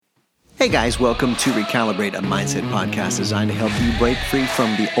Hey guys, welcome to Recalibrate, a mindset podcast designed to help you break free from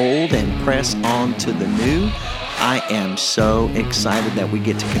the old and press on to the new. I am so excited that we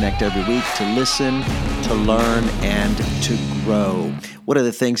get to connect every week to listen, to learn, and to grow. What are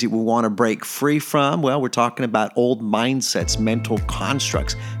the things that we want to break free from? Well, we're talking about old mindsets, mental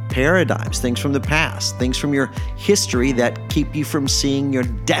constructs, paradigms, things from the past, things from your history that keep you from seeing your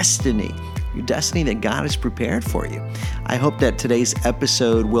destiny that God has prepared for you. I hope that today's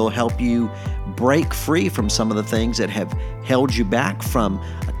episode will help you break free from some of the things that have held you back from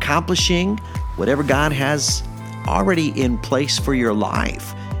accomplishing whatever God has already in place for your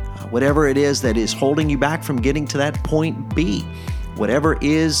life. Whatever it is that is holding you back from getting to that point B, whatever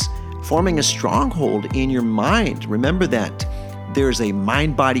is forming a stronghold in your mind. Remember that there's a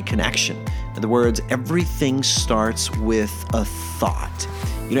mind-body connection. In other words, everything starts with a thought.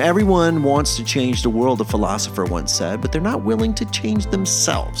 Everyone wants to change the world, a philosopher once said, but they're not willing to change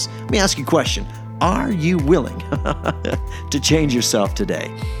themselves. Let me ask you a question. Are you willing to change yourself today?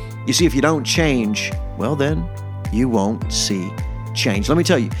 You see, if you don't change, well, then you won't see change. Let me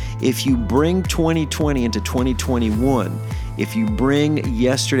tell you, if you bring 2020 into 2021, if you bring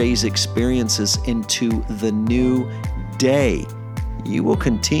yesterday's experiences into the new day, you will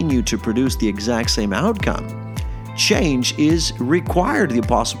continue to produce the exact same outcome. Change is required, the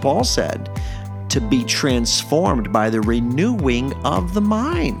Apostle Paul said, to be transformed by the renewing of the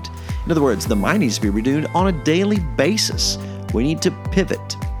mind. In other words, the mind needs to be renewed on a daily basis. We need to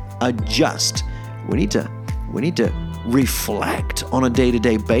pivot, adjust. We need to reflect on a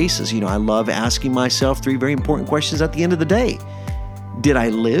day-to-day basis. I love asking myself three very important questions at the end of the day. Did I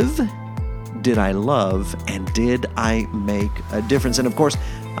live? Did I love? And did I make a difference? And of course,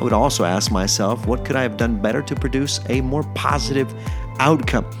 I would also ask myself, what could I have done better to produce a more positive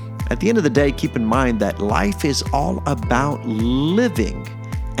outcome? At the end of the day, keep in mind that life is all about living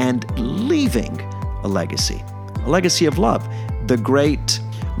and leaving a legacy of love. The great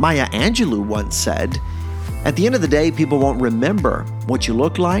Maya Angelou once said, at the end of the day, people won't remember what you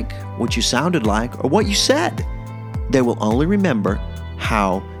looked like, what you sounded like, or what you said. They will only remember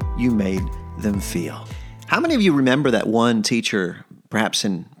how you made them feel. How many of you remember that one teacher, perhaps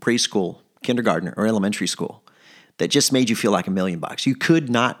in preschool, kindergarten, or elementary school, that just made you feel like $1 million? You could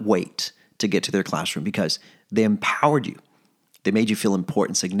not wait to get to their classroom because they empowered you. They made you feel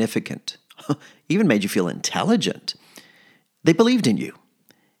important, significant, even made you feel intelligent. They believed in you,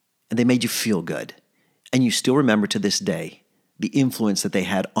 and they made you feel good. And you still remember to this day the influence that they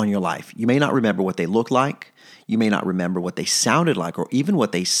had on your life. You may not remember what they looked like. You may not remember what they sounded like or even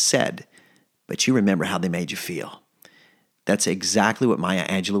what they said, but you remember how they made you feel. That's exactly what Maya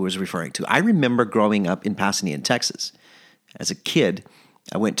Angelou was referring to. I remember growing up in Pasadena, Texas. As a kid,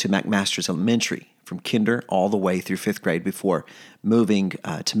 I went to McMaster's Elementary from kinder all the way through 5th grade before moving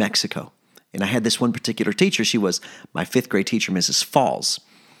to Mexico. And I had this one particular teacher. She was my 5th grade teacher, Mrs. Falls,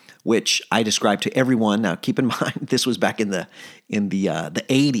 which I described to everyone. Now, keep in mind, this was back in the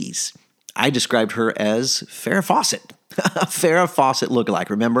 80s. I described her as Farrah Fawcett, a Farrah Fawcett lookalike.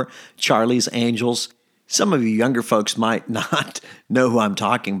 Remember Charlie's Angels? Some of you younger folks might not know who I'm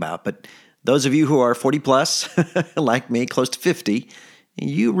talking about, but those of you who are 40 plus, like me, close to 50,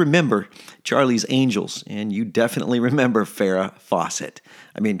 you remember Charlie's Angels, and you definitely remember Farrah Fawcett.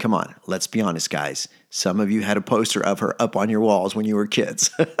 I mean, come on, let's be honest, guys. Some of you had a poster of her up on your walls when you were kids.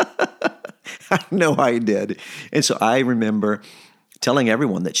 I know I did. And so I remember telling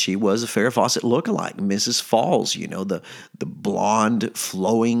everyone that she was a Farrah Fawcett lookalike, Mrs. Falls, the blonde,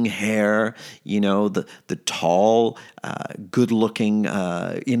 flowing hair, the tall, good-looking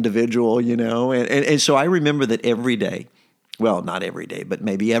individual, And so I remember that every day, well, not every day, but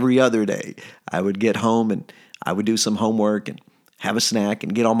maybe every other day, I would get home and I would do some homework and have a snack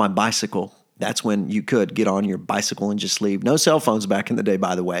and get on my bicycle. That's when you could get on your bicycle and just leave. No cell phones back in the day,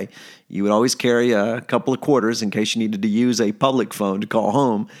 by the way. You would always carry a couple of quarters in case you needed to use a public phone to call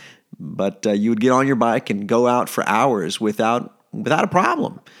home. But you would get on your bike and go out for hours without a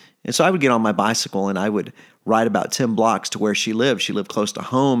problem. And so I would get on my bicycle and I would ride about 10 blocks to where she lived. She lived close to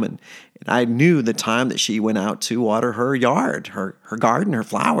home. And I knew the time that she went out to water her yard, her garden, her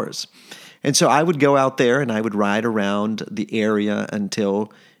flowers. And so I would go out there and I would ride around the area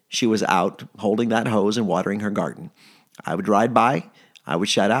until she was out holding that hose and watering her garden. I would ride by. I would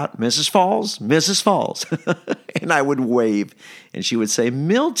shout out, Mrs. Falls, Mrs. Falls. And I would wave. And she would say,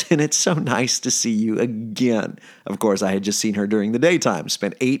 Milton, it's so nice to see you again. Of course, I had just seen her during the daytime,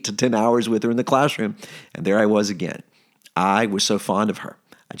 spent 8 to 10 hours with her in the classroom. And there I was again. I was so fond of her.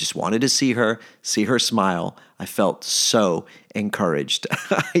 I just wanted to see her smile. I felt so encouraged.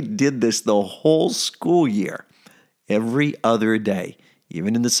 I did this the whole school year, every other day.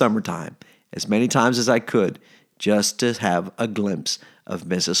 even in the summertime, as many times as I could, just to have a glimpse of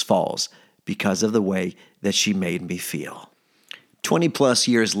Mrs. Falls because of the way that she made me feel. 20 plus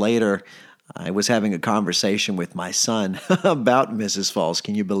years later, I was having a conversation with my son about Mrs. Falls.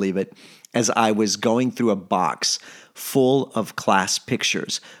 Can you believe it? As I was going through a box full of class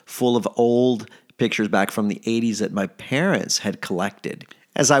pictures, full of old pictures back from the 80s that my parents had collected.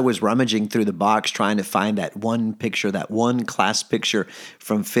 As I was rummaging through the box trying to find that one picture, that one class picture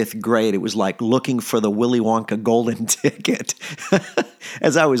from 5th grade, it was like looking for the Willy Wonka golden ticket.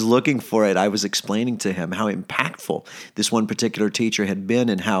 As I was looking for it, I was explaining to him how impactful this one particular teacher had been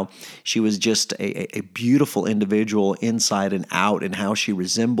and how she was just a beautiful individual inside and out, and how she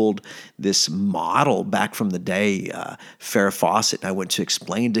resembled this model back from the day, Farrah Fawcett. And I went to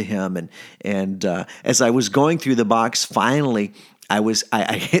explain to him, and as I was going through the box, finally,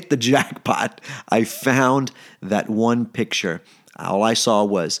 I hit the jackpot. I found that one picture. All I saw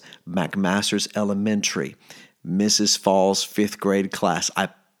was McMaster's Elementary, Mrs. Falls' 5th grade class. I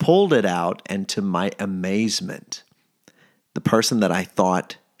pulled it out, and to my amazement, the person that I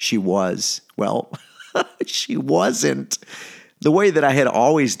thought she was, well, she wasn't. The way that I had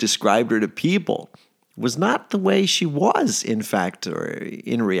always described her to people was not the way she was, in fact, or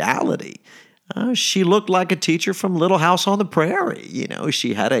in reality. She looked like a teacher from Little House on the Prairie. You know,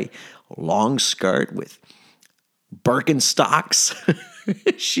 she had a long skirt with Birkenstocks.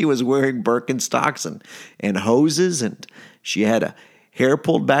 She was wearing Birkenstocks and hoses, and she had a hair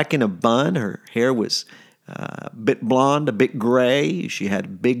pulled back in a bun. Her hair was a bit blonde, a bit gray. She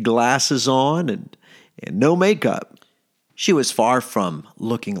had big glasses on and no makeup. She was far from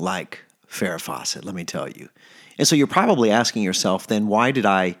looking like Farrah Fawcett, let me tell you. And so you're probably asking yourself, then why did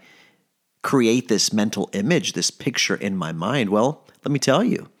I create this mental image, this picture in my mind? Well, let me tell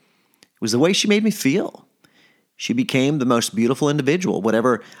you, it was the way she made me feel. She became the most beautiful individual,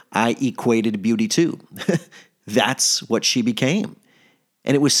 whatever I equated beauty to. That's what she became.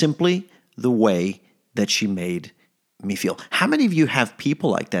 And it was simply the way that she made me feel. How many of you have people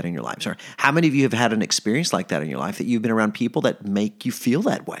like that in your lives? Or how many of you have had an experience like that in your life, that you've been around people that make you feel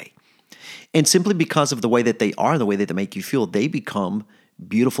that way? And simply because of the way that they are, the way that they make you feel, they become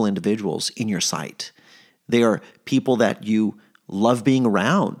beautiful individuals in your sight. They are people that you love being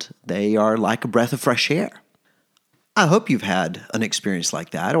around. They are like a breath of fresh air. I hope you've had an experience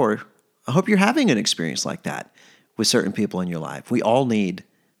like that, or I hope you're having an experience like that with certain people in your life. We all need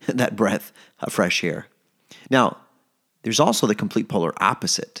that breath of fresh air. Now, there's also the complete polar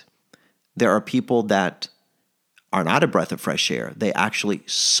opposite. There are people that are not a breath of fresh air. They actually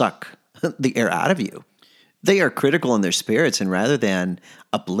suck the air out of you. They are critical in their spirits, and rather than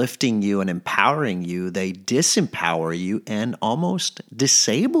uplifting you and empowering you, they disempower you and almost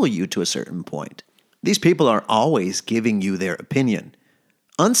disable you to a certain point. These people are always giving you their opinion,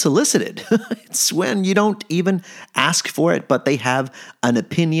 unsolicited. It's when you don't even ask for it, but they have an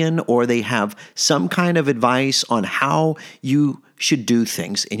opinion or they have some kind of advice on how you should do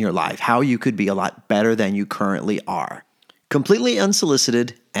things in your life, how you could be a lot better than you currently are. Completely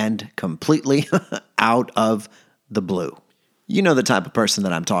unsolicited and completely out of the blue. You know the type of person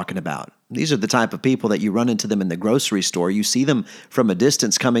that I'm talking about. These are the type of people that you run into them in the grocery store. You see them from a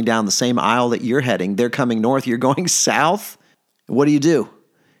distance coming down the same aisle that you're heading. They're coming north, you're going south. What do?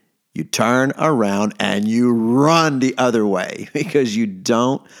 You turn around and you run the other way because you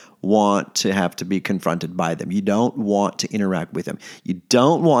don't want to have to be confronted by them. You don't want to interact with them. You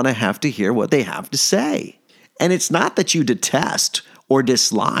don't want to have to hear what they have to say. And it's not that you detest or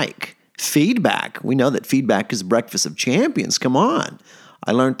dislike feedback. We know that feedback is the breakfast of champions. Come on.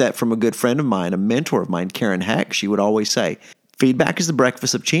 I learned that from a good friend of mine, a mentor of mine, Karen Heck. She would always say, feedback is the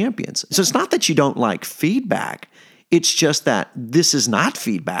breakfast of champions. So it's not that you don't like feedback. It's just that this is not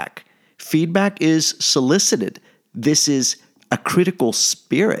feedback. Feedback is solicited. This is a critical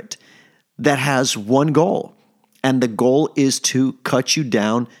spirit that has one goal, and the goal is to cut you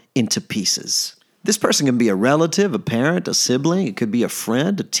down into pieces. This person can be a relative, a parent, a sibling. It could be a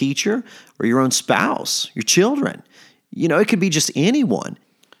friend, a teacher, or your own spouse, your children. You know, it could be just anyone.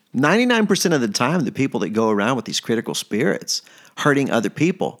 99% of the time, the people that go around with these critical spirits hurting other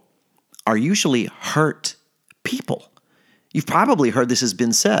people are usually hurt people. You've probably heard this has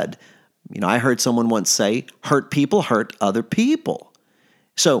been said. You know, I heard someone once say, hurt people hurt other people.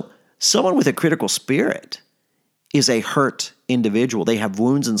 So someone with a critical spirit is a hurt individual. They have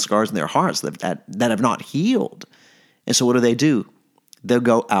wounds and scars in their hearts that have not healed. And so what do? They'll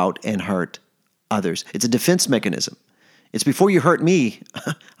go out and hurt others. It's a defense mechanism. It's before you hurt me,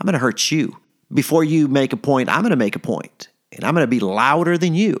 I'm going to hurt you. Before you make a point, I'm going to make a point. And I'm going to be louder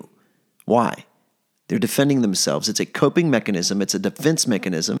than you. Why? They're defending themselves. It's a coping mechanism. It's a defense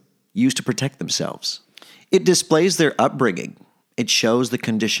mechanism used to protect themselves. It displays their upbringing. It shows the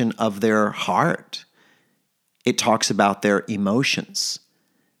condition of their heart. It talks about their emotions,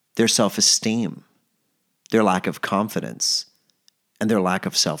 their self-esteem, their lack of confidence, and their lack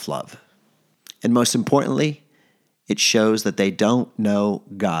of self-love. And most importantly, it shows that they don't know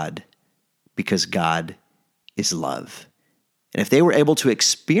God because God is love. And if they were able to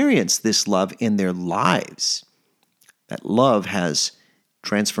experience this love in their lives, that love has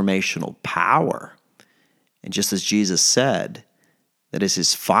transformational power. And just as Jesus said, that as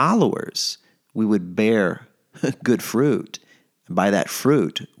his followers, we would bear good fruit. And by that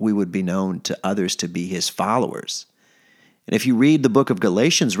fruit, we would be known to others to be his followers. And if you read the book of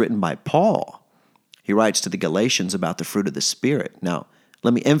Galatians written by Paul, he writes to the Galatians about the fruit of the Spirit. Now,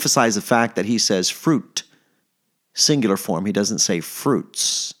 let me emphasize the fact that he says fruit, singular form. He doesn't say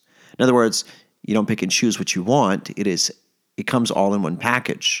fruits. In other words, you don't pick and choose what you want. It comes all in one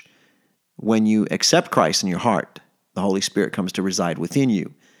package. When you accept Christ in your heart, the Holy Spirit comes to reside within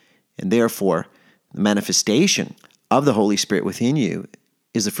you. And therefore, the manifestation of the Holy Spirit within you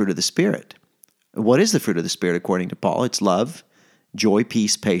is the fruit of the Spirit. What is the fruit of the Spirit according to Paul? It's love, joy,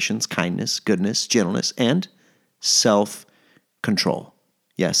 peace, patience, kindness, goodness, gentleness, and self-control.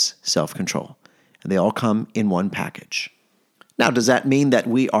 Yes, self-control. And they all come in one package. Now, does that mean that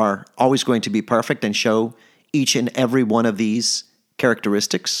we are always going to be perfect and show each and every one of these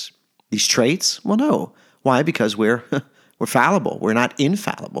characteristics, these traits? Well, no. Why? Because we're fallible. We're not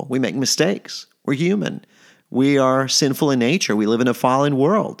infallible. We make mistakes. We're human. We are sinful in nature. We live in a fallen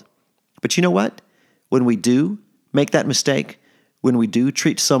world. But you know what? When we do make that mistake, when we do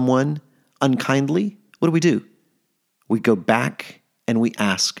treat someone unkindly, what do? We go back and we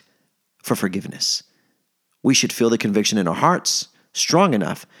ask for forgiveness. We should feel the conviction in our hearts strong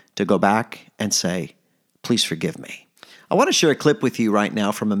enough to go back and say, please forgive me. I want to share a clip with you right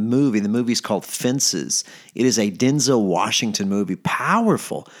now from a movie. The movie is called Fences. It is a Denzel Washington movie.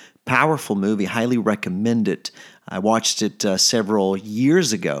 Powerful movie. Highly recommend it. I watched it several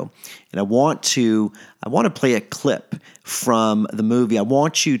years ago, and I want to play a clip from the movie. I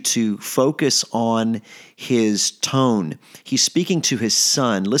want you to focus on his tone. He's speaking to his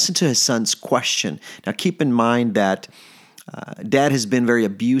son. Listen to his son's question. Now, keep in mind that Dad has been very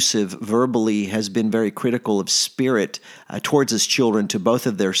abusive verbally, has been very critical of spirit towards his children, to both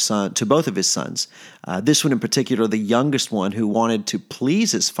of his sons. This one in particular, the youngest one, who wanted to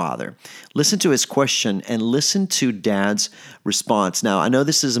please his father. Listen to his question and listen to Dad's response. Now, I know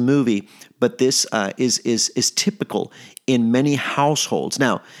this is a movie, but this is typical in many households.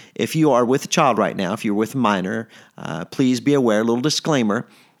 Now, if you are with a child right now, if you're with a minor, please be aware. A little disclaimer.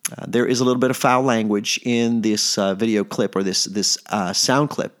 There is a little bit of foul language in this video clip or this sound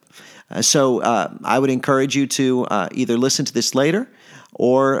clip. So I would encourage you to either listen to this later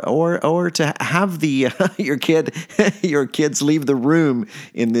or to have your kids leave the room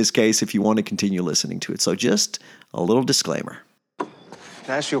in this case if you want to continue listening to it. So just a little disclaimer. Can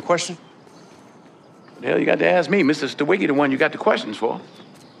I ask you a question? The hell you got to ask me? Mr. Stewiggy, the one you got the questions for.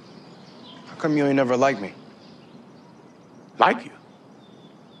 How come you ain't never liked me? Like you?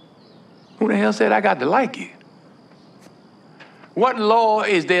 Who the hell said I got to like you? What law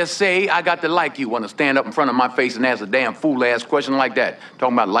is there say I got to like you? Want to stand up in front of my face and ask a damn fool-ass question like that?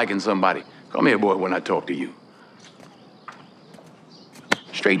 Talking about liking somebody. Come here, boy, when I talk to you.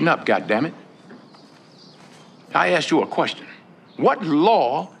 Straighten up, goddammit. I asked you a question. What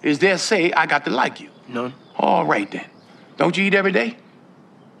law is there say I got to like you? None. All right, then. Don't you eat every day?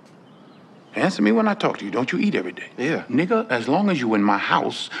 Answer me when I talk to you. Don't you eat every day? Yeah. Nigga, as long as you in my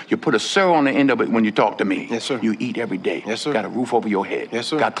house, you put a sir on the end of it when you talk to me. Yes, sir. You eat every day. Yes, sir. Got a roof over your head. Yes,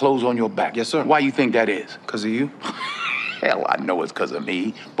 sir. Got clothes on your back. Yes, sir. Why you think that is? Because of you? Hell, I know it's because of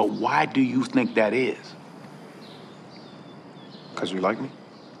me. But why do you think that is? Because you like me?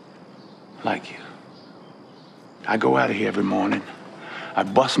 Like you. I go out of here every morning. I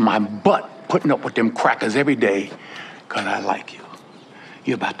bust my butt putting up with them crackers every day because I like you.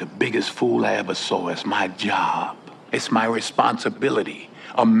 You're about the biggest fool I ever saw. It's my job. It's my responsibility.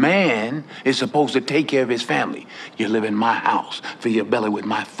 A man is supposed to take care of his family. You live in my house, fill your belly with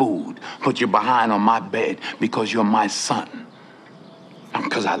my food, put your behind on my bed because you're my son. Not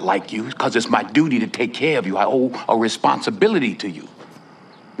because I like you, because it's my duty to take care of you. I owe a responsibility to you.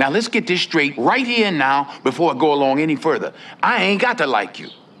 Now, let's get this straight right here and now before I go along any further. I ain't got to like you.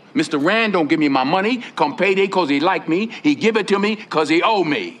 Mr. Rand don't give me my money come payday because he like me. He give it to me because he owe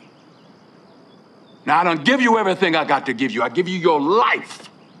me. Now, I don't give you everything I got to give you. I give you your life.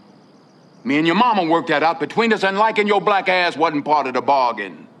 Me and your mama worked that out between us, and liking your black ass wasn't part of the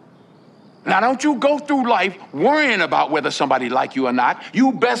bargain. Now, don't you go through life worrying about whether somebody like you or not.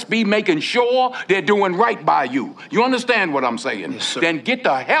 You best be making sure they're doing right by you. You understand what I'm saying? Yes, sir. Then get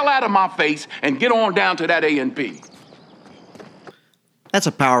the hell out of my face and get on down to that A&P. That's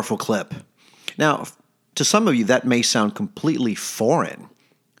a powerful clip. Now, to some of you, that may sound completely foreign.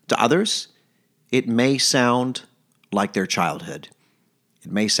 To others, it may sound like their childhood.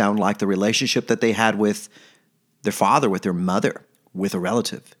 It may sound like the relationship that they had with their father, with their mother, with a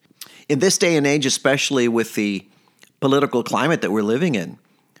relative. In this day and age, especially with the political climate that we're living in,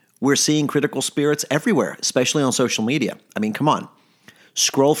 we're seeing critical spirits everywhere, especially on social media. I mean, come on.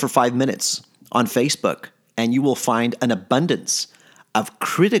 Scroll for 5 minutes on Facebook, and you will find an abundance of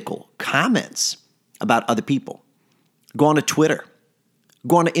critical comments about other people. Go on to Twitter.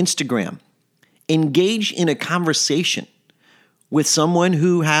 Go on to Instagram. Engage in a conversation with someone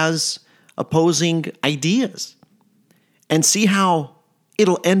who has opposing ideas and see how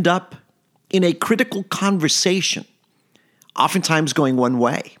it'll end up in a critical conversation, oftentimes going one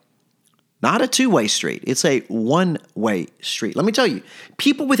way. Not a two-way street. It's a one-way street. Let me tell you,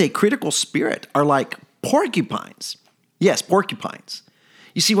 people with a critical spirit are like porcupines. Yes, porcupines.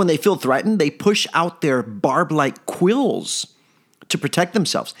 You see, when they feel threatened, they push out their barb-like quills to protect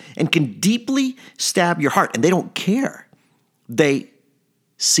themselves and can deeply stab your heart, and they don't care. They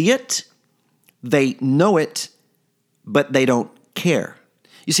see it, they know it, but they don't care.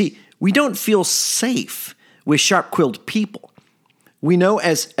 You see, we don't feel safe with sharp-quilled people. We know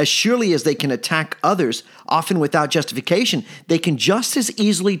as surely as they can attack others, often without justification, they can just as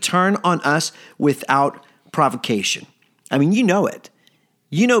easily turn on us without provocation. I mean, you know it.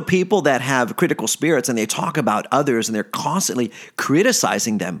 You know people that have critical spirits and they talk about others and they're constantly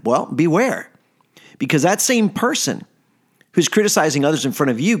criticizing them. Well, beware, because that same person who's criticizing others in front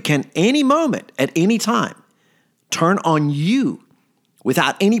of you can any moment, at any time, turn on you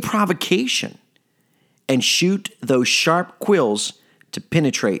without any provocation and shoot those sharp quills to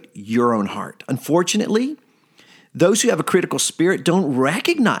penetrate your own heart. Unfortunately, those who have a critical spirit don't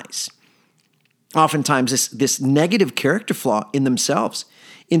recognize oftentimes this negative character flaw in themselves.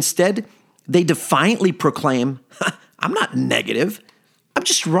 Instead, they defiantly proclaim, I'm not negative, I'm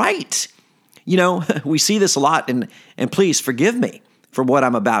just right. You know, we see this a lot, and please forgive me for what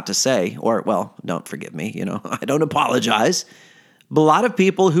I'm about to say, or, well, don't forgive me, I don't apologize. But a lot of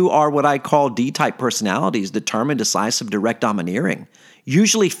people who are what I call D-type personalities, determined, decisive, direct, domineering,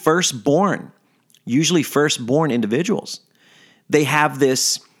 usually firstborn individuals, they have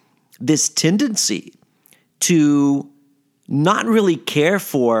this tendency to not really care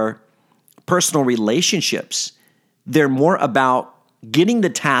for personal relationships. They're more about getting the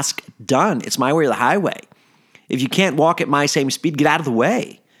task done. It's my way or the highway. If you can't walk at my same speed, get out of the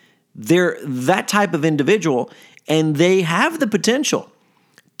way. They're that type of individual, and they have the potential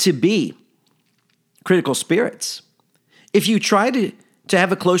to be critical spirits. If you try to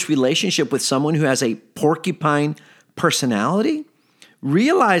have a close relationship with someone who has a porcupine personality,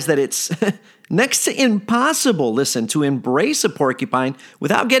 realize that it's next to impossible, to embrace a porcupine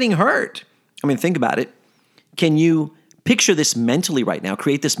without getting hurt. I mean, think about it. Can you picture this mentally right now?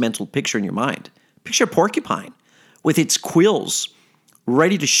 Create this mental picture in your mind. Picture a porcupine with its quills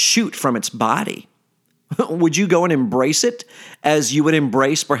ready to shoot from its body. Would you go and embrace it as you would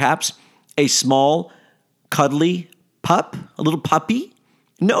embrace perhaps a small, cuddly pup, a little puppy?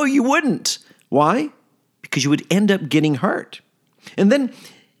 No, you wouldn't. Why? Because you would end up getting hurt. And then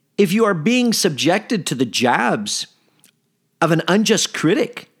if you are being subjected to the jabs of an unjust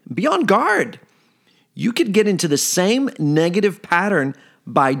critic, be on guard. You could get into the same negative pattern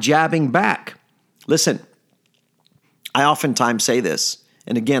by jabbing back. Listen, I oftentimes say this,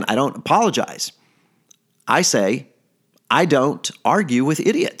 and again, I don't apologize. I say, I don't argue with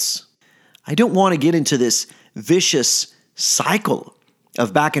idiots. I don't want to get into this vicious cycle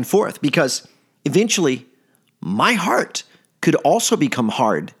of back and forth, because eventually my heart could also become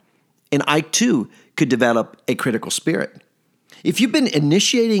hard, and I too could develop a critical spirit. If you've been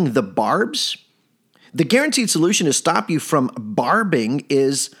initiating the barbs, the guaranteed solution to stop you from barbing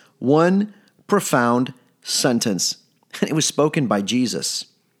is one profound sentence, and it was spoken by Jesus.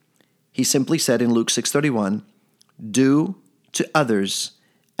 He simply said in Luke 6:31, "Do to others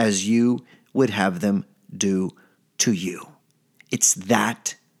as you would have them do to you." It's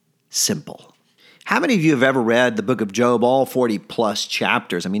that simple. How many of you have ever read the book of Job, all 40 plus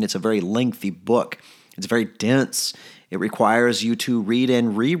chapters? I mean, it's a very lengthy book. It's very dense. It requires you to read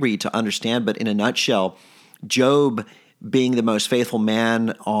and reread to understand. But in a nutshell, Job, being the most faithful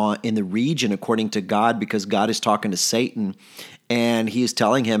man in the region, according to God, because God is talking to Satan, and he is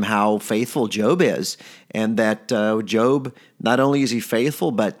telling him how faithful Job is, and that Job, not only is he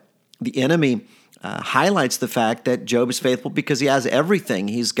faithful, but The enemy highlights the fact that Job is faithful because he has everything.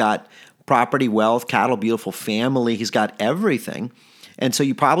 He's got property, wealth, cattle, beautiful family. He's got everything. And so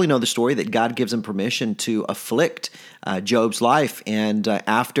you probably know the story that God gives him permission to afflict Job's life. And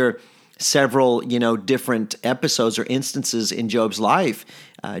after several, different episodes or instances in Job's life,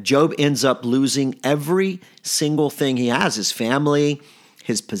 Job ends up losing every single thing he has, his family,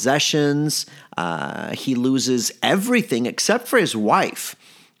 his possessions. He loses everything except for his wife.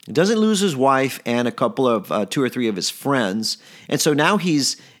 He doesn't lose his wife and a couple of 2 or 3 of his friends. And so now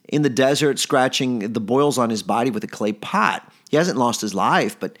he's in the desert scratching the boils on his body with a clay pot. He hasn't lost his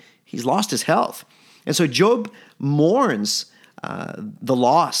life, but he's lost his health. And so Job mourns the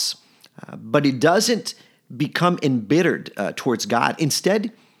loss, but he doesn't become embittered towards God.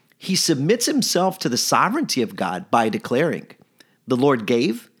 Instead, he submits himself to the sovereignty of God by declaring, "The Lord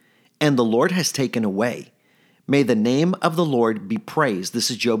gave, and the Lord has taken away. May the name of the Lord be praised." This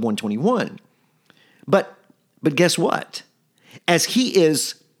is Job 121. But guess what? As he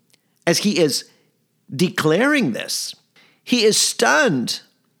is declaring this, he is stunned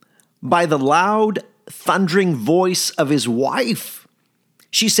by the loud, thundering voice of his wife.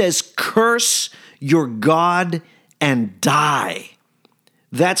 She says, "Curse your God and die."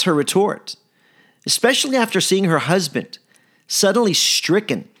 That's her retort, especially after seeing her husband suddenly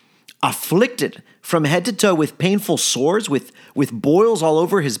stricken, afflicted from head to toe with painful sores, with boils all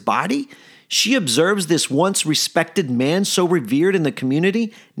over his body. She observes this once respected man, so revered in the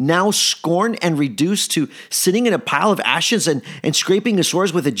community, now scorned and reduced to sitting in a pile of ashes and scraping his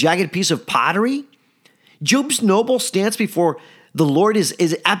sores with a jagged piece of pottery. Job's noble stance before the Lord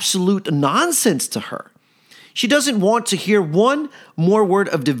is absolute nonsense to her. She doesn't want to hear one more word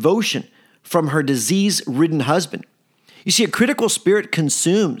of devotion from her disease-ridden husband. You see, a critical spirit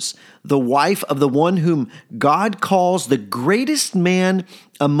consumes the wife of the one whom God calls the greatest man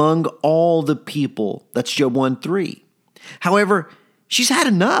among all the people. That's Job 1:3. However, she's had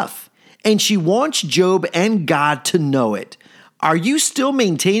enough, and she wants Job and God to know it. "Are you still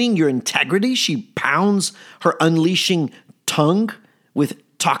maintaining your integrity?" She pounds her unleashing tongue with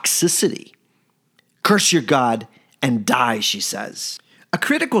toxicity. "Curse your God and die," she says. A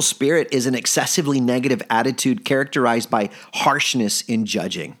critical spirit is an excessively negative attitude characterized by harshness in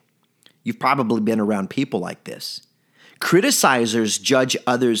judging. You've probably been around people like this. Criticizers judge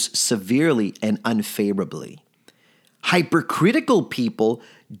others severely and unfavorably. Hypercritical people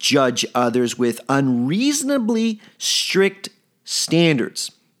judge others with unreasonably strict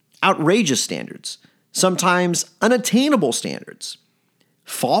standards, outrageous standards, sometimes unattainable standards.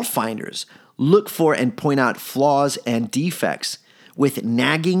 Fault finders look for and point out flaws and defects with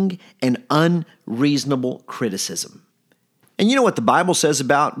nagging and unreasonable criticism. And you know what the Bible says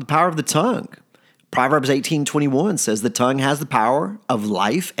about the power of the tongue? Proverbs 18:21 says the tongue has the power of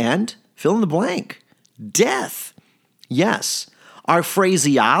life and, fill in the blank, death. Yes, our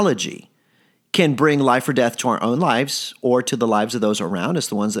phraseology can bring life or death to our own lives or to the lives of those around us,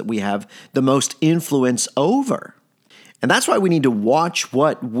 the ones that we have the most influence over. And that's why we need to watch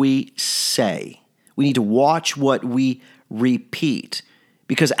what we say. We need to watch what we repeat,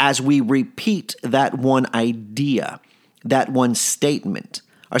 because as we repeat that one idea, that one statement,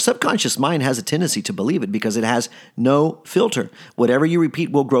 our subconscious mind has a tendency to believe it because it has no filter. Whatever you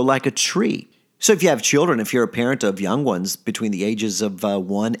repeat will grow like a tree. So if you have children, if you're a parent of young ones between the ages of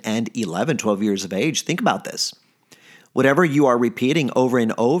 1 and 11, 12 years of age, think about this. Whatever you are repeating over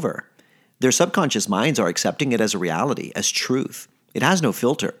and over, their subconscious minds are accepting it as a reality, as truth. It has no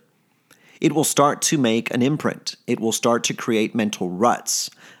filter. It will start to make an imprint. It will start to create mental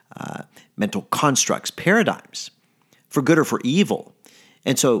ruts, mental constructs, paradigms, for good or for evil.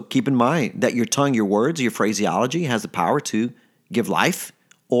 And so keep in mind that your tongue, your words, your phraseology has the power to give life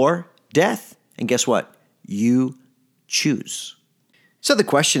or death. And guess what? You choose. So the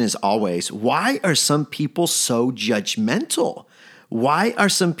question is always, why are some people so judgmental? Why are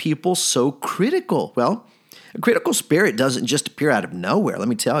some people so critical? Well, a critical spirit doesn't just appear out of nowhere, let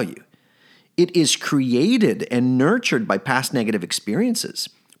me tell you. It is created and nurtured by past negative experiences.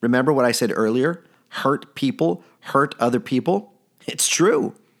 Remember what I said earlier? Hurt people hurt other people. It's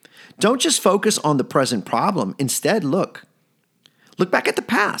true. Don't just focus on the present problem. Instead, look back at the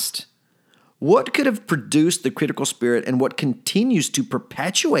past. What could have produced the critical spirit and what continues to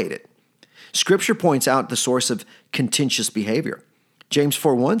perpetuate it? Scripture points out the source of contentious behavior. James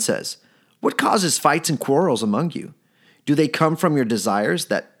 4:1 says, "What causes fights and quarrels among you? Do they come from your desires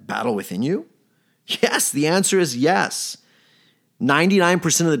that battle within you?" Yes, the answer is yes.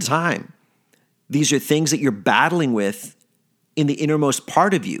 99% of the time, these are things that you're battling with in the innermost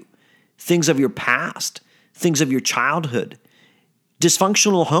part of you, things of your past, things of your childhood.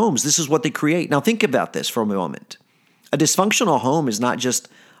 Dysfunctional homes, this is what they create. Now think about this for a moment. A dysfunctional home is not just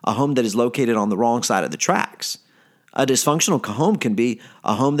a home that is located on the wrong side of the tracks. A dysfunctional home can be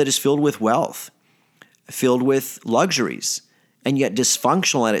a home that is filled with wealth, filled with luxuries, and yet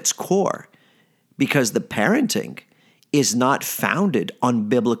dysfunctional at its core because the parenting is not founded on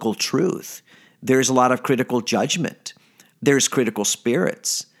biblical truth. There's a lot of critical judgment. There's critical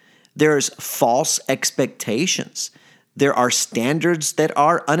spirits. There's false expectations. There are standards that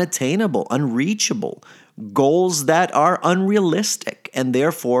are unattainable, unreachable, goals that are unrealistic, and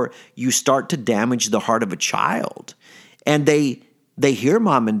therefore you start to damage the heart of a child. And they hear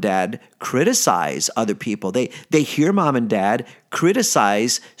mom and dad criticize other people. They hear mom and dad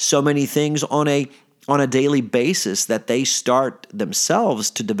criticize so many things on a daily basis that they start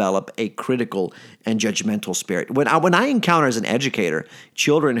themselves to develop a critical and judgmental spirit. When I encounter as an educator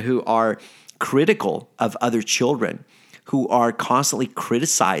children who are critical of other children, who are constantly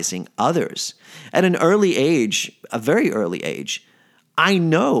criticizing others at an early age, a very early age, I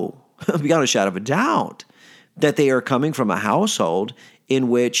know beyond a shadow of a doubt that they are coming from a household in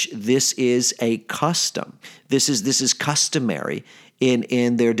which this is a custom. This is customary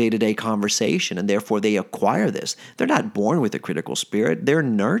in their day-to-day conversation, and therefore they acquire this. They're not born with a critical spirit. They're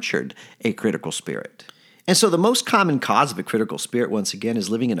nurtured a critical spirit. And so the most common cause of a critical spirit, once again, is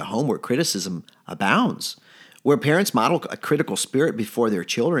living in a home where criticism abounds, where parents model a critical spirit before their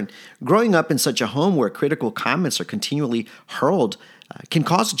children. Growing up in such a home where critical comments are continually hurled can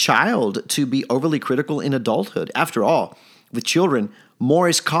cause a child to be overly critical in adulthood. After all, with children, more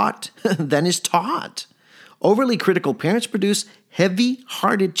is caught than is taught. Overly critical parents produce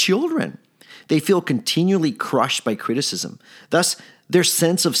heavy-hearted children. They feel continually crushed by criticism. Thus, their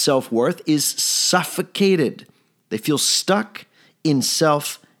sense of self-worth is suffocated. They feel stuck in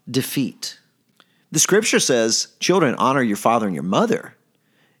self-defeat. The scripture says, children, honor your father and your mother.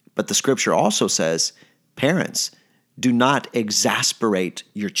 But the scripture also says, parents, do not exasperate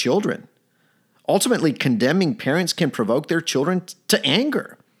your children. Ultimately, condemning parents can provoke their children to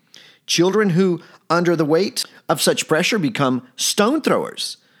anger. Children who, under the weight of such pressure, become stone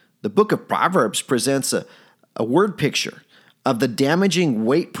throwers. The book of Proverbs presents a word picture of the damaging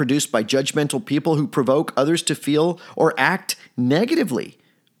weight produced by judgmental people who provoke others to feel or act negatively.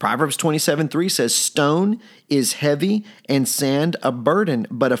 Proverbs 27:3 says, stone is heavy and sand a burden,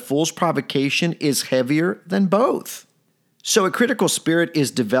 but a fool's provocation is heavier than both. So a critical spirit is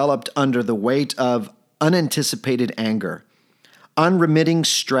developed under the weight of unanticipated anger, unremitting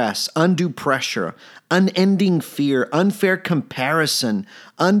stress, undue pressure, unending fear, unfair comparison,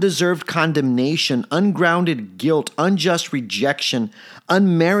 undeserved condemnation, ungrounded guilt, unjust rejection,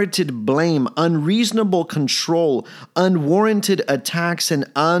 unmerited blame, unreasonable control, unwarranted attacks, and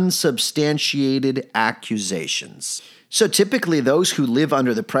unsubstantiated accusations. So typically, those who live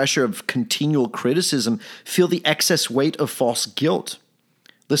under the pressure of continual criticism feel the excess weight of false guilt.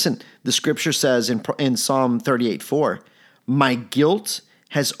 Listen, the scripture says in Psalm 38:4, my guilt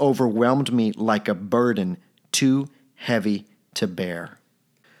has overwhelmed me like a burden too heavy to bear.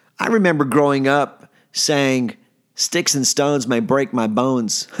 I remember growing up saying, sticks and stones may break my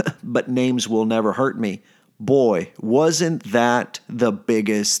bones, but names will never hurt me. Boy, wasn't that the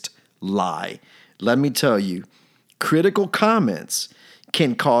biggest lie. Let me tell you, critical comments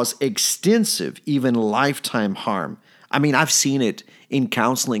can cause extensive, even lifetime harm. I mean, I've seen it in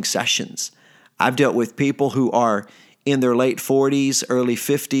counseling sessions. I've dealt with people who are in their late 40s, early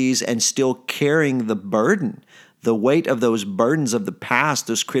 50s, and still carrying the burden, the weight of those burdens of the past,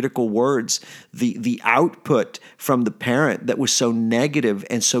 those critical words, the output from the parent that was so negative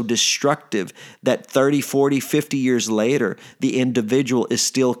and so destructive that 30, 40, 50 years later, the individual is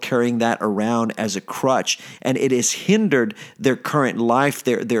still carrying that around as a crutch, and it has hindered their current life,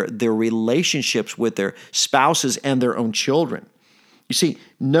 their relationships with their spouses and their own children. You see,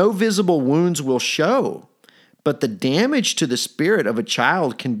 no visible wounds will show, but the damage to the spirit of a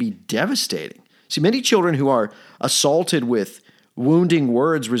child can be devastating. See, many children who are assaulted with wounding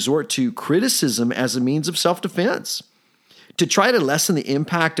words resort to criticism as a means of self-defense. To try to lessen the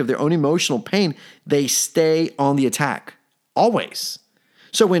impact of their own emotional pain, they stay on the attack, always.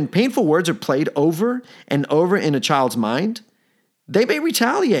 So when painful words are played over and over in a child's mind, they may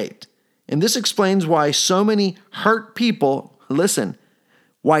retaliate. And this explains why so many hurt people, listen,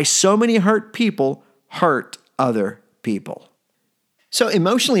 why so many hurt people hurt other people. So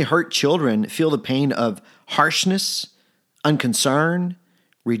emotionally hurt children feel the pain of harshness, unconcern,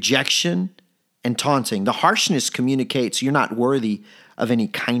 rejection, and taunting. The harshness communicates you're not worthy of any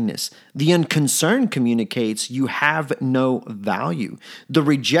kindness. The unconcern communicates you have no value. The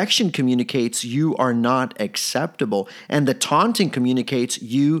rejection communicates you are not acceptable. And the taunting communicates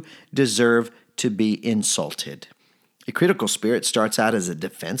you deserve to be insulted. A critical spirit starts out as a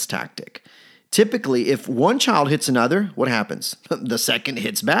defense tactic. Typically, if one child hits another, what happens? The second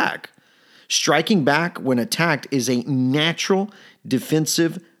hits back. Striking back when attacked is a natural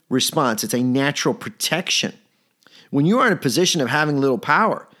defensive response. It's a natural protection. When you are in a position of having little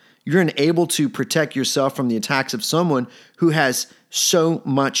power, you're unable to protect yourself from the attacks of someone who has so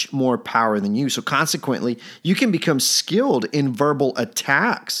much more power than you. So consequently, you can become skilled in verbal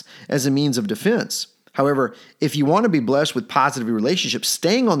attacks as a means of defense. However, if you want to be blessed with positive relationships,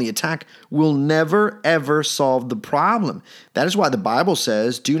 staying on the attack will never, ever solve the problem. That is why the Bible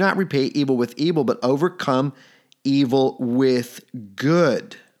says, do not repay evil with evil, but overcome evil with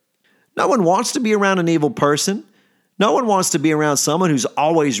good. No one wants to be around an evil person. No one wants to be around someone who's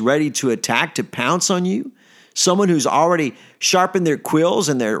always ready to attack, to pounce on you. Someone who's already sharpened their quills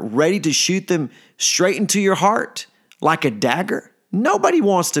and they're ready to shoot them straight into your heart like a dagger. Nobody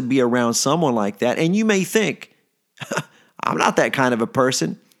wants to be around someone like that. And you may think, I'm not that kind of a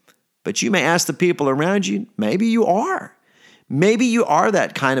person. But you may ask the people around you, maybe you are. Maybe you are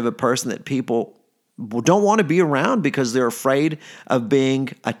that kind of a person that people don't want to be around because they're afraid of being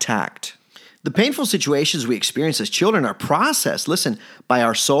attacked. The painful situations we experience as children are processed, listen, by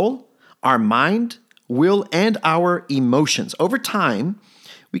our soul, our mind, will, and our emotions. Over time,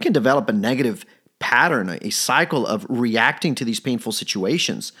 we can develop a negative pattern, a cycle of reacting to these painful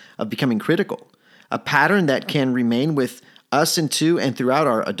situations, of becoming critical, a pattern that can remain with us into and throughout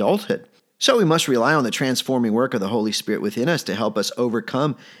our adulthood. So we must rely on the transforming work of the Holy Spirit within us to help us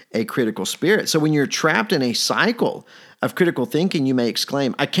overcome a critical spirit. So when you're trapped in a cycle of critical thinking, you may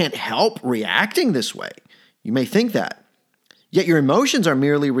exclaim, I can't help reacting this way. You may think that. Yet your emotions are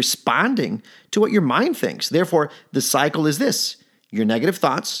merely responding to what your mind thinks. Therefore, the cycle is this. Your negative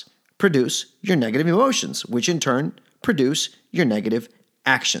thoughts produce your negative emotions, which in turn produce your negative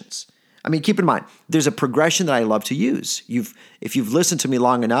actions. I mean, keep in mind, there's a progression that I love to use. If you've listened to me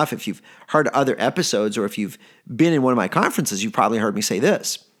long enough, if you've heard other episodes, or if you've been in one of my conferences, you've probably heard me say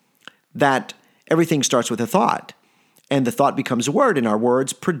this, that everything starts with a thought, and the thought becomes a word, and our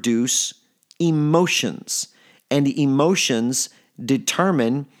words produce emotions, and the emotions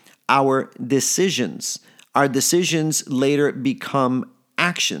determine our decisions. Our decisions later become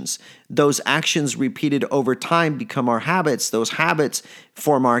actions. Those actions repeated over time become our habits. Those habits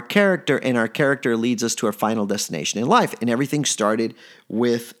form our character, and our character leads us to our final destination in life. And everything started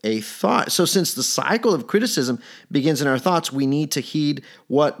with a thought. So since the cycle of criticism begins in our thoughts, we need to heed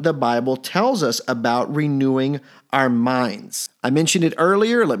what the Bible tells us about renewing our minds. I mentioned it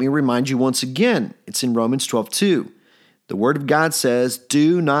earlier. Let me remind you once again. It's in Romans 12:2. The Word of God says,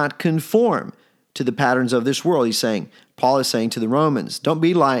 do not conform to the patterns of this world. Paul is saying to the Romans, don't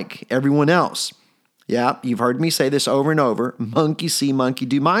be like everyone else. Yeah, you've heard me say this over and over, monkey see, monkey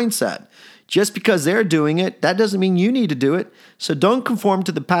do mindset. Just because they're doing it, that doesn't mean you need to do it. So don't conform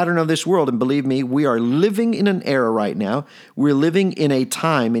to the pattern of this world. And believe me, we are living in an era right now. We're living in a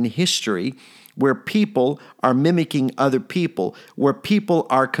time in history where people are mimicking other people, where people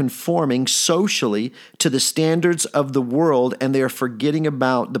are conforming socially to the standards of the world, and they are forgetting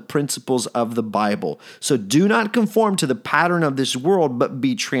about the principles of the Bible. So do not conform to the pattern of this world, but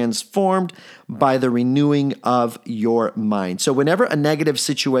be transformed by the renewing of your mind. So whenever a negative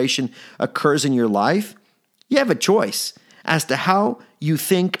situation occurs in your life, you have a choice as to how you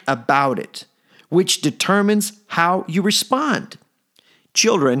think about it, which determines how you respond.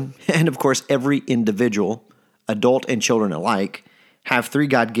 Children, and of course every individual, adult and children alike, have three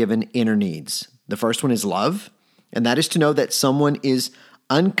God-given inner needs. The first one is love, and that is to know that someone is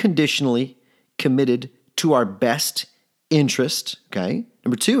unconditionally committed to our best interest, okay?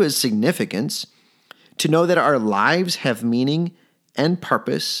 Number two is significance, to know that our lives have meaning and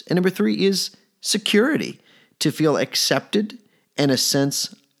purpose. And number three is security, to feel accepted and a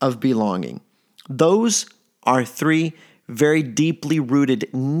sense of belonging. Those are three very deeply rooted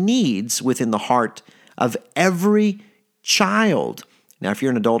needs within the heart of every child. Now, if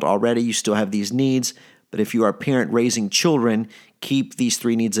you're an adult already, you still have these needs, but if you are a parent raising children, keep these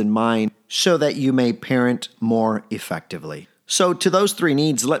three needs in mind so that you may parent more effectively. So to those three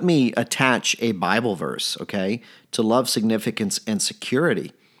needs, let me attach a Bible verse, okay, to love, significance, and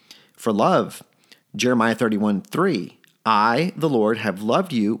security. For love, Jeremiah 31:3, I, the Lord, have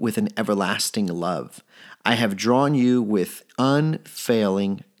loved you with an everlasting love. I have drawn you with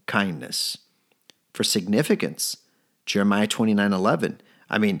unfailing kindness. For significance, Jeremiah 29:11.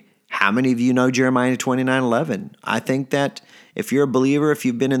 I mean, how many of you know Jeremiah 29:11? I think that If you're a believer, if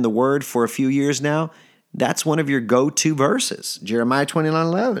you've been in the Word for a few years now, that's one of your go-to verses. Jeremiah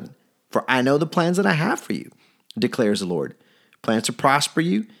 29:11. For I know the plans that I have for you, declares the Lord. Plans to prosper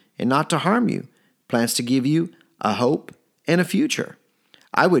you and not to harm you. Plans to give you a hope and a future.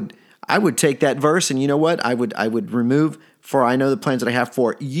 I would take that verse, and you know what? I would remove, for I know the plans that I have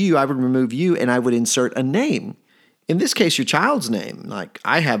for you. I would remove you, and I would insert a name. In this case, your child's name. Like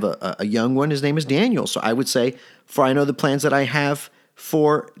I have a young one. His name is Daniel. So I would say, for I know the plans that I have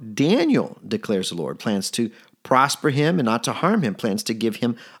for Daniel, declares the Lord. Plans to prosper him and not to harm him. Plans to give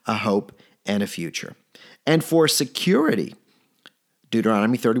him a hope and a future. And for security,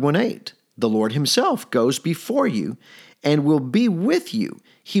 Deuteronomy 31:8. The Lord himself goes before you and will be with you.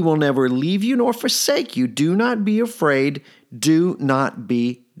 He will never leave you nor forsake you. Do not be afraid. Do not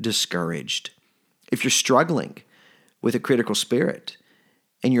be discouraged. If you're struggling with a critical spirit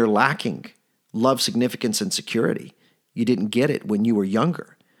and you're lacking love, significance, and security, you didn't get it when you were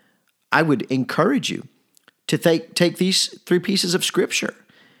younger, I would encourage you to take these 3 pieces of Scripture.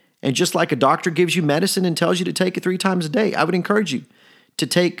 And just like a doctor gives you medicine and tells you to take it 3 times a day, I would encourage you to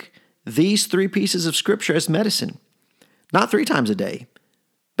take these 3 pieces of Scripture as medicine. Not 3 times a day,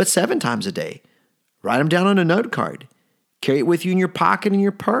 but 7 times a day. Write them down on a note card. Carry it with you in your pocket and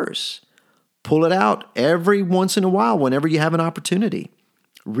your purse. Pull it out every once in a while whenever you have an opportunity.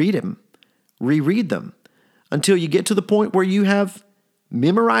 Read them. Reread them until you get to the point where you have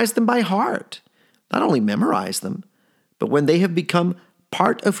memorized them by heart. Not only memorize them, but when they have become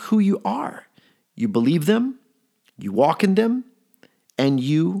part of who you are, you believe them, you walk in them, and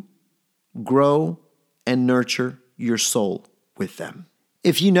you grow and nurture your soul with them.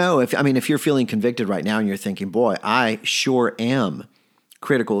 If you're feeling convicted right now and you're thinking, boy, I sure am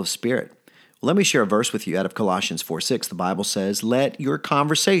critical of spirit. Well, let me share a verse with you out of Colossians 4:6. The Bible says, let your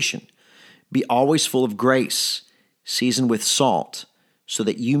conversation be always full of grace, seasoned with salt, so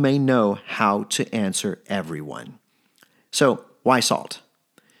that you may know how to answer everyone. So, why salt?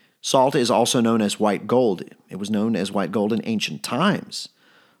 Salt is also known as white gold. It was known as white gold in ancient times.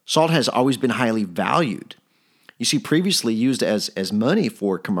 Salt has always been highly valued. You see, previously used as money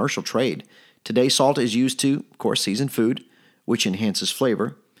for commercial trade. Today, salt is used to, of course, season food, which enhances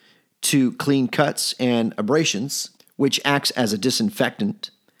flavor, to clean cuts and abrasions, which acts as a disinfectant,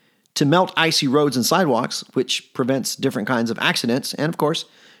 to melt icy roads and sidewalks, which prevents different kinds of accidents, and, of course,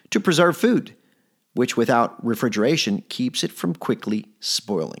 to preserve food, which without refrigeration keeps it from quickly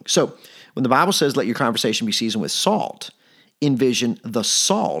spoiling. So, when the Bible says, let your conversation be seasoned with salt, envision the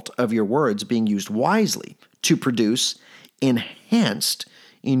salt of your words being used wisely to produce enhanced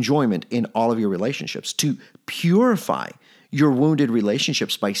enjoyment in all of your relationships, to purify your wounded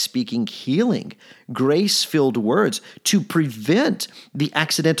relationships by speaking healing, grace-filled words, to prevent the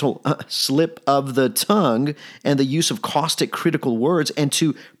accidental slip of the tongue and the use of caustic, critical words, and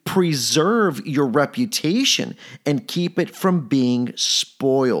to preserve your reputation and keep it from being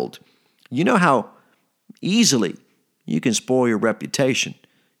spoiled. You know how easily you can spoil your reputation.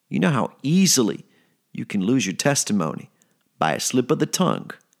 You know how easily you can lose your testimony by a slip of the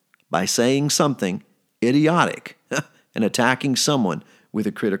tongue, by saying something idiotic and attacking someone with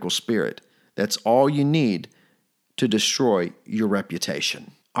a critical spirit. That's all you need to destroy your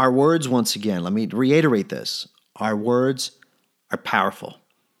reputation. Our words, once again, let me reiterate this. Our words are powerful.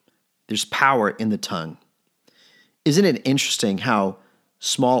 There's power in the tongue. Isn't it interesting how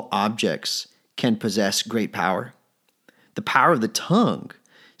small objects can possess great power? The power of the tongue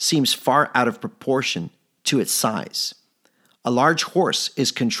seems far out of proportion to its size. A large horse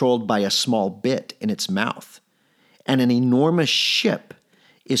is controlled by a small bit in its mouth, and an enormous ship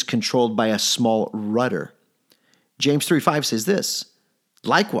is controlled by a small rudder. James 3:5 says this,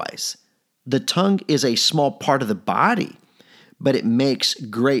 likewise, the tongue is a small part of the body, but it makes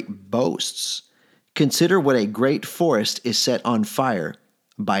great boasts. Consider what a great forest is set on fire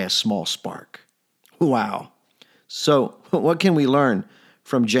by a small spark. Wow. So, what can we learn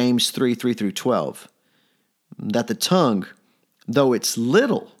from James 3:3-12? That the tongue, though it's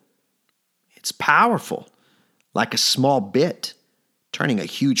little, it's powerful, like a small bit, turning a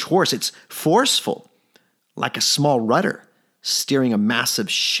huge horse. It's forceful, like a small rudder, steering a massive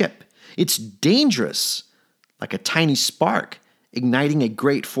ship. It's dangerous, like a tiny spark, igniting a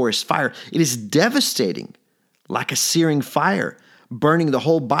great forest fire. It is devastating, like a searing fire, burning the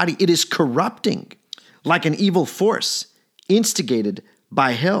whole body. It is corrupting, like an evil force, instigated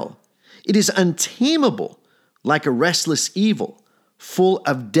by hell. It is untamable, like a restless evil, full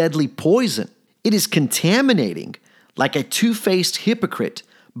of deadly poison. It is contaminating, like a two-faced hypocrite,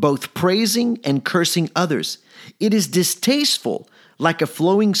 both praising and cursing others. It is distasteful, like a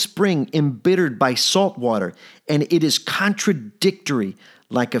flowing spring embittered by salt water, and it is contradictory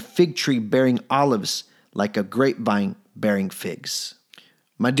like a fig tree bearing olives, like a grapevine bearing figs.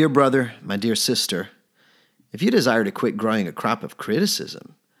 My dear brother, my dear sister, if you desire to quit growing a crop of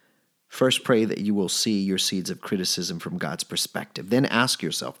criticism, first pray that you will see your seeds of criticism from God's perspective. Then ask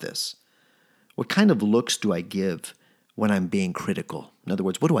yourself this: what kind of looks do I give when I'm being critical? In other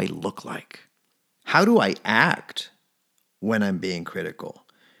words, what do I look like? How do I act when I'm being critical?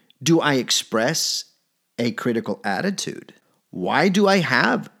 Do I express a critical attitude? Why do I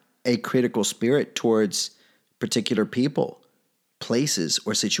have a critical spirit towards particular people, places,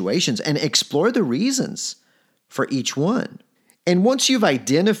 or situations? And explore the reasons for each one. And once you've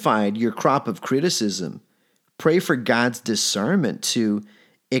identified your crop of criticism, pray for God's discernment to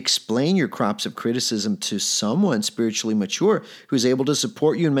explain your crops of criticism to someone spiritually mature who's able to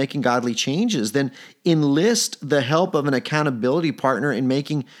support you in making godly changes. Then enlist the help of an accountability partner in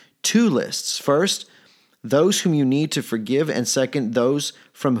making 2 lists. First, those whom you need to forgive, and second, those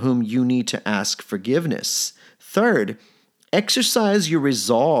from whom you need to ask forgiveness. Third, exercise your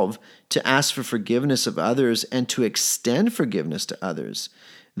resolve to ask for forgiveness of others and to extend forgiveness to others.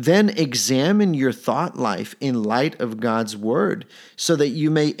 Then examine your thought life in light of God's word so that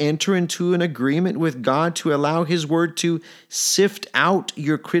you may enter into an agreement with God to allow his word to sift out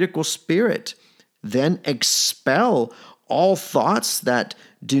your critical spirit. Then expel all thoughts that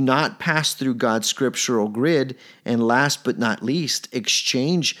do not pass through God's scriptural grid. And last but not least,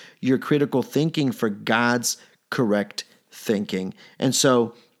 exchange your critical thinking for God's correct thinking. And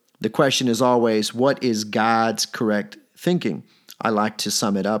so the question is always, what is God's correct thinking? I like to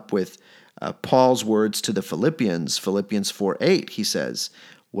sum it up with Paul's words to the Philippians, Philippians 4:8. He says,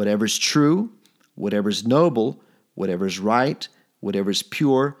 whatever's true, whatever's noble, whatever's right, whatever's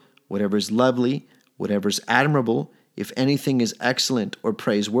pure, whatever's lovely, whatever's admirable, if anything is excellent or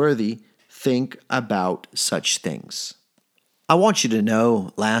praiseworthy, think about such things. I want you to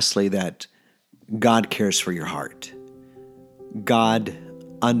know, lastly, that God cares for your heart. God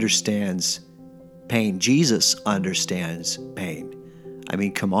understands pain. Jesus understands pain. I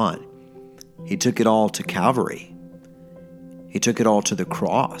mean, come on. He took it all to Calvary. He took it all to the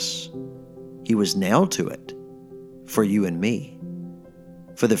cross. He was nailed to it for you and me,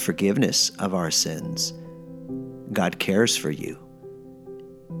 for the forgiveness of our sins. God cares for you.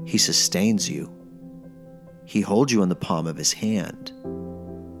 He sustains you. He holds you in the palm of his hand.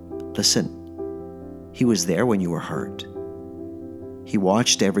 Listen, he was there when you were hurt. He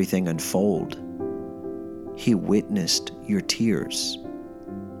watched everything unfold. He witnessed your tears.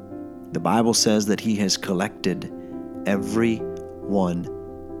 The Bible says that he has collected every one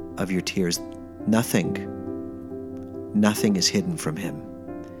of your tears. Nothing is hidden from him.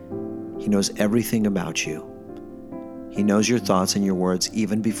 He knows everything about you. He knows your thoughts and your words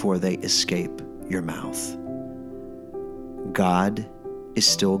even before they escape your mouth. God is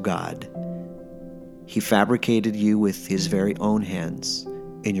still God. He fabricated you with his very own hands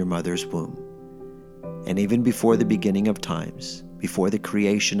in your mother's womb. And even before the beginning of times, before the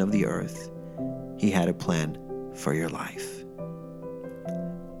creation of the earth, he had a plan for your life.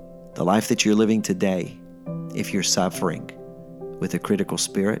 The life that you're living today, if you're suffering with a critical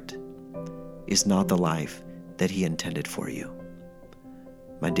spirit, is not the life that he intended for you.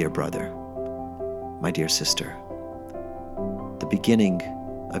 My dear brother, my dear sister, the beginning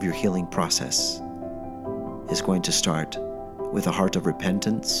of your healing process is going to start with a heart of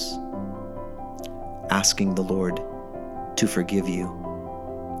repentance, asking the Lord to forgive you,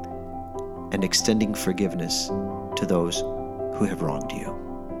 and extending forgiveness to those who have wronged you.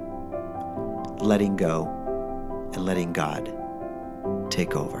 Letting go and letting God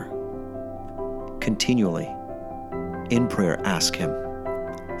take over. Continually, in prayer, ask him,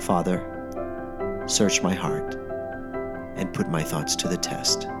 Father, search my heart and put my thoughts to the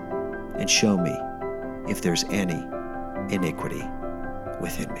test, and show me if there's any iniquity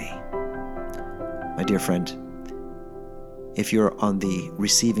within me. My dear friend, if you're on the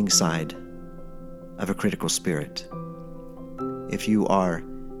receiving side of a critical spirit, if you are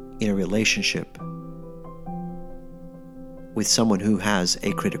in a relationship with someone who has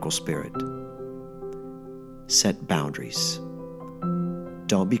a critical spirit, set boundaries.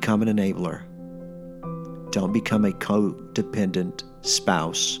 Don't become an enabler. Don't become a codependent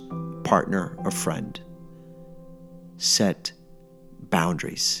spouse, partner, or friend. Set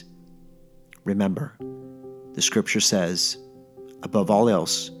boundaries. Remember, the scripture says, above all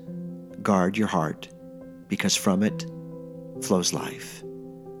else, guard your heart, because from it flows life.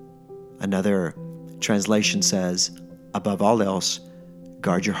 Another translation says, above all else,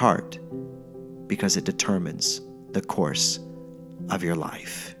 guard your heart, because it determines the course of your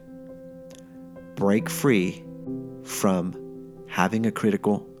life. Break free from having a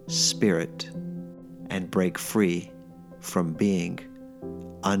critical spirit and break free from being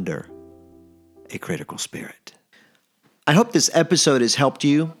under a critical spirit. I hope this episode has helped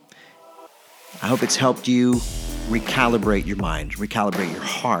you. I hope it's helped you recalibrate your mind, recalibrate your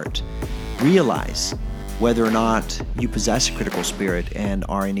heart, realize whether or not you possess a critical spirit and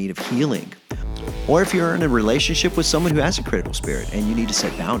are in need of healing, or if you're in a relationship with someone who has a critical spirit and you need to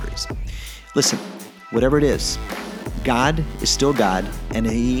set boundaries. Listen, whatever it is, God is still God, and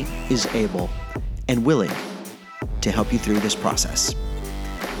He is able and willing to help you through this process.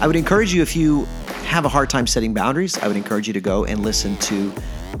 I would encourage you, if you have a hard time setting boundaries, I would encourage you to go and listen to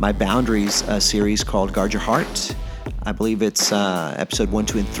my Boundaries series called Guard Your Heart. I believe it's episode 1,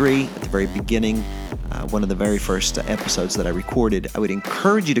 2, and 3 at the very beginning, one of the very first episodes that I recorded. I would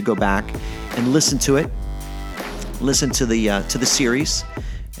encourage you to go back and listen to it, listen to the series,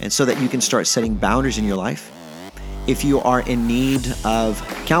 and so that you can start setting boundaries in your life. If you are in need of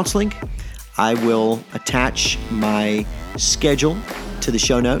counseling, I will attach my schedule to the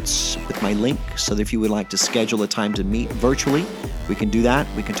show notes with my link, so that if you would like to schedule a time to meet virtually, we can do that.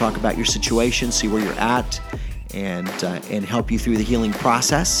 We can talk about your situation, see where you're at, and help you through the healing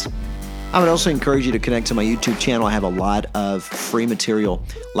process. I would also encourage you to connect to my YouTube channel. I have a lot of free material,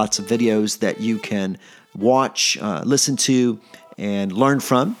 lots of videos that you can watch, listen to, and learn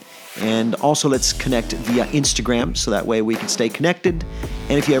from. And also, let's connect via Instagram, so that way we can stay connected.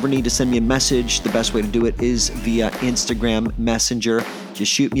 And if you ever need to send me a message, the best way to do it is via Instagram Messenger.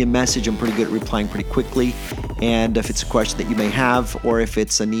 Just shoot me a message. I'm pretty good at replying pretty quickly. And if it's a question that you may have, or if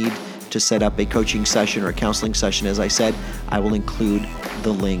it's a need to set up a coaching session or a counseling session, as I said, I will include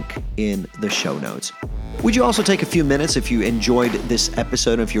the link in the show notes. Would you also take a few minutes, if you enjoyed this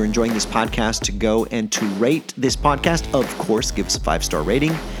episode, if you're enjoying this podcast, to go and to rate this podcast? Of course, give us a 5-star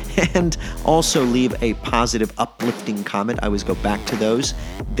rating, and also leave a positive, uplifting comment. I always go back to those.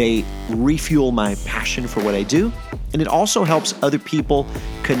 They refuel my passion for what I do, and it also helps other people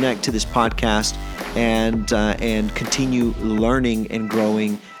connect to this podcast and continue learning and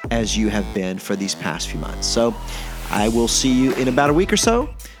growing as you have been for these past few months. So I will see you in about a week or so.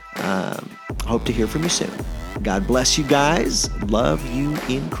 Hope to hear from you soon. God bless you guys. Love you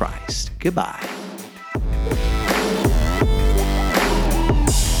in Christ. Goodbye.